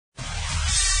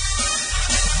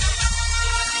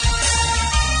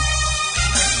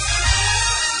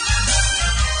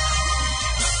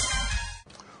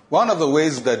One of the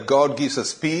ways that God gives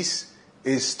us peace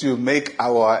is to make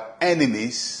our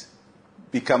enemies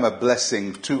become a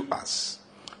blessing to us.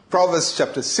 Proverbs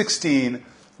chapter 16,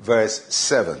 verse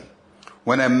 7.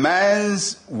 When a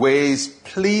man's ways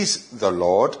please the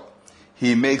Lord,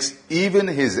 he makes even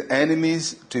his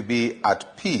enemies to be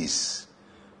at peace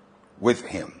with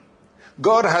him.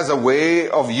 God has a way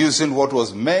of using what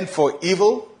was meant for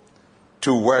evil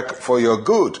to work for your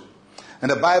good. And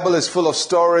the Bible is full of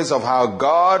stories of how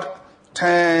God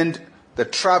turned the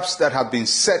traps that have been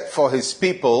set for his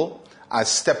people as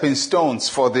stepping stones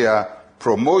for their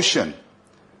promotion.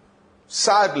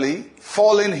 Sadly,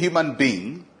 fallen human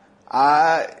being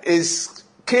is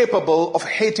capable of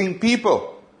hating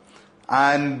people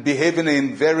and behaving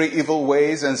in very evil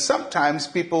ways, and sometimes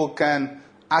people can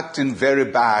act in very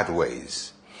bad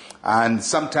ways. And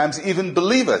sometimes even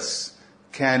believers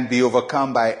can be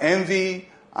overcome by envy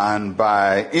and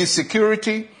by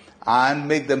insecurity and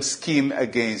make them scheme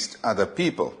against other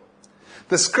people.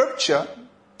 The scripture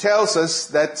tells us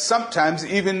that sometimes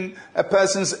even a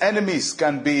person's enemies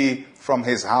can be from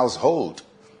his household.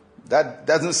 That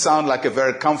doesn't sound like a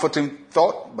very comforting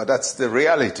thought, but that's the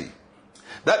reality.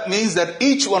 That means that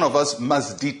each one of us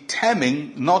must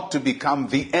determine not to become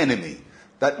the enemy.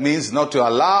 That means not to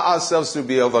allow ourselves to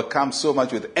be overcome so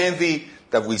much with envy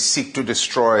that we seek to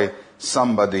destroy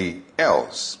somebody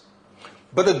else.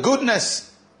 But the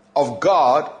goodness of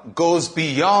God goes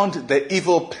beyond the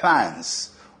evil plans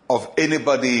of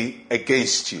anybody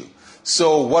against you.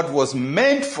 So what was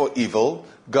meant for evil,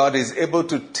 God is able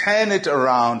to turn it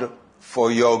around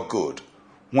for your good.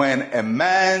 When a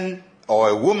man or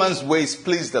a woman's ways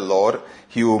please the Lord,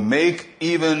 he will make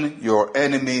even your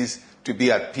enemies to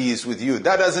be at peace with you.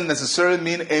 That doesn't necessarily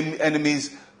mean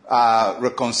enemies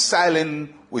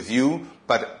reconciling with you,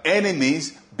 but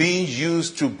enemies being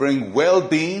used to bring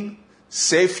well-being,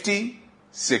 safety,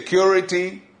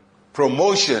 security,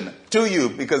 promotion to you,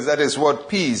 because that is what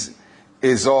peace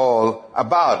is all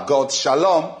about. God's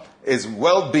shalom is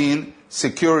well-being,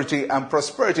 security, and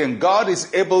prosperity. And God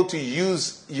is able to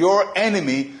use your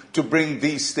enemy to bring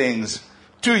these things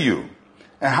to you.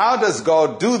 And how does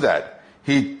God do that?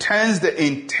 He turns the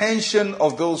intention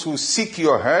of those who seek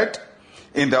your hurt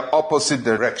in the opposite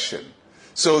direction.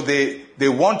 So they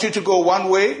want you to go one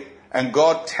way, and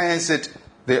God turns it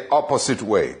the opposite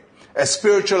way. A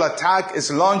spiritual attack is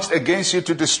launched against you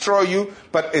to destroy you,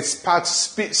 but it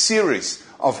sparks a series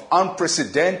of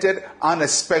unprecedented,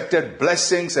 unexpected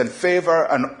blessings and favor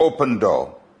and open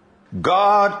door.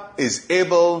 God is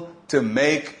able to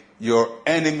make your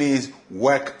enemies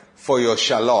work for your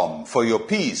shalom, for your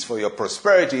peace, for your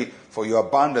prosperity, for your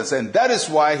abundance. And that is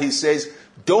why he says,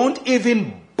 don't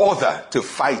even bother to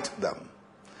fight them.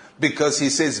 Because he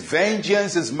says,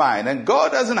 vengeance is mine. And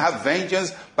God doesn't have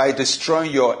vengeance by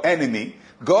destroying your enemy.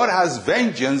 God has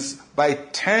vengeance by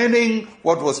turning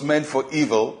what was meant for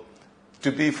evil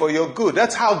to be for your good.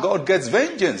 That's how God gets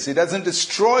vengeance. He doesn't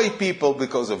destroy people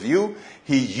because of you.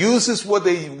 He uses what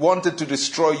they wanted to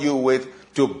destroy you with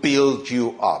to build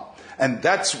you up. And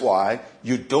that's why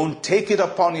you don't take it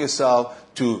upon yourself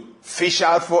to fish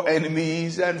out for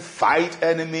enemies and fight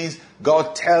enemies.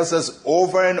 God tells us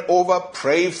over and over,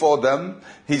 pray for them.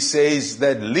 He says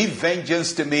that leave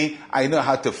vengeance to me. I know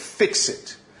how to fix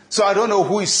it. So I don't know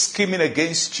who is scheming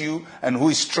against you and who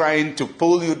is trying to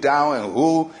pull you down and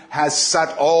who has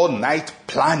sat all night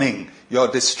planning your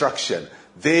destruction.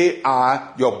 They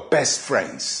are your best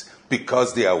friends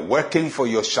because they are working for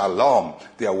your shalom.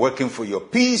 They are working for your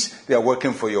peace. They are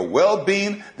working for your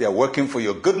well-being. They are working for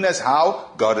your goodness.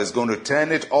 How? God is going to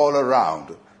turn it all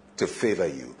around to favor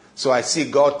you. So I see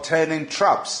God turning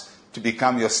traps to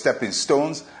become your stepping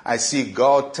stones. I see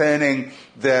God turning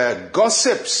the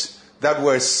gossips that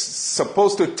were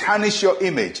supposed to tarnish your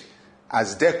image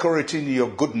as decorating your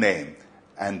good name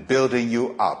and building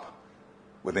you up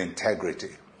with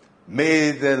integrity.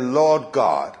 May the Lord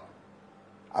God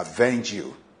avenge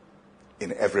you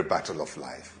in every battle of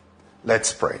life.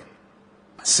 Let's pray.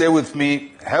 Say with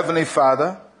me, Heavenly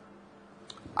Father,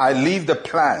 I leave the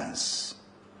plans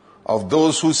of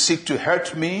those who seek to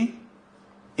hurt me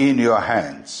in your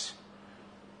hands.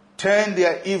 Turn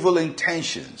their evil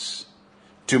intentions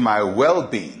to my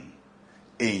well-being.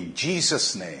 In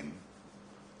Jesus' name,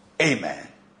 amen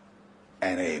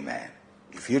and amen.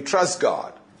 If you trust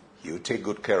God, He'll take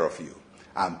good care of you.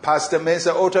 I'm Pastor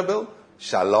Mensa Otabil.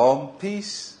 Shalom,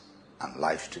 peace, and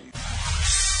life to you.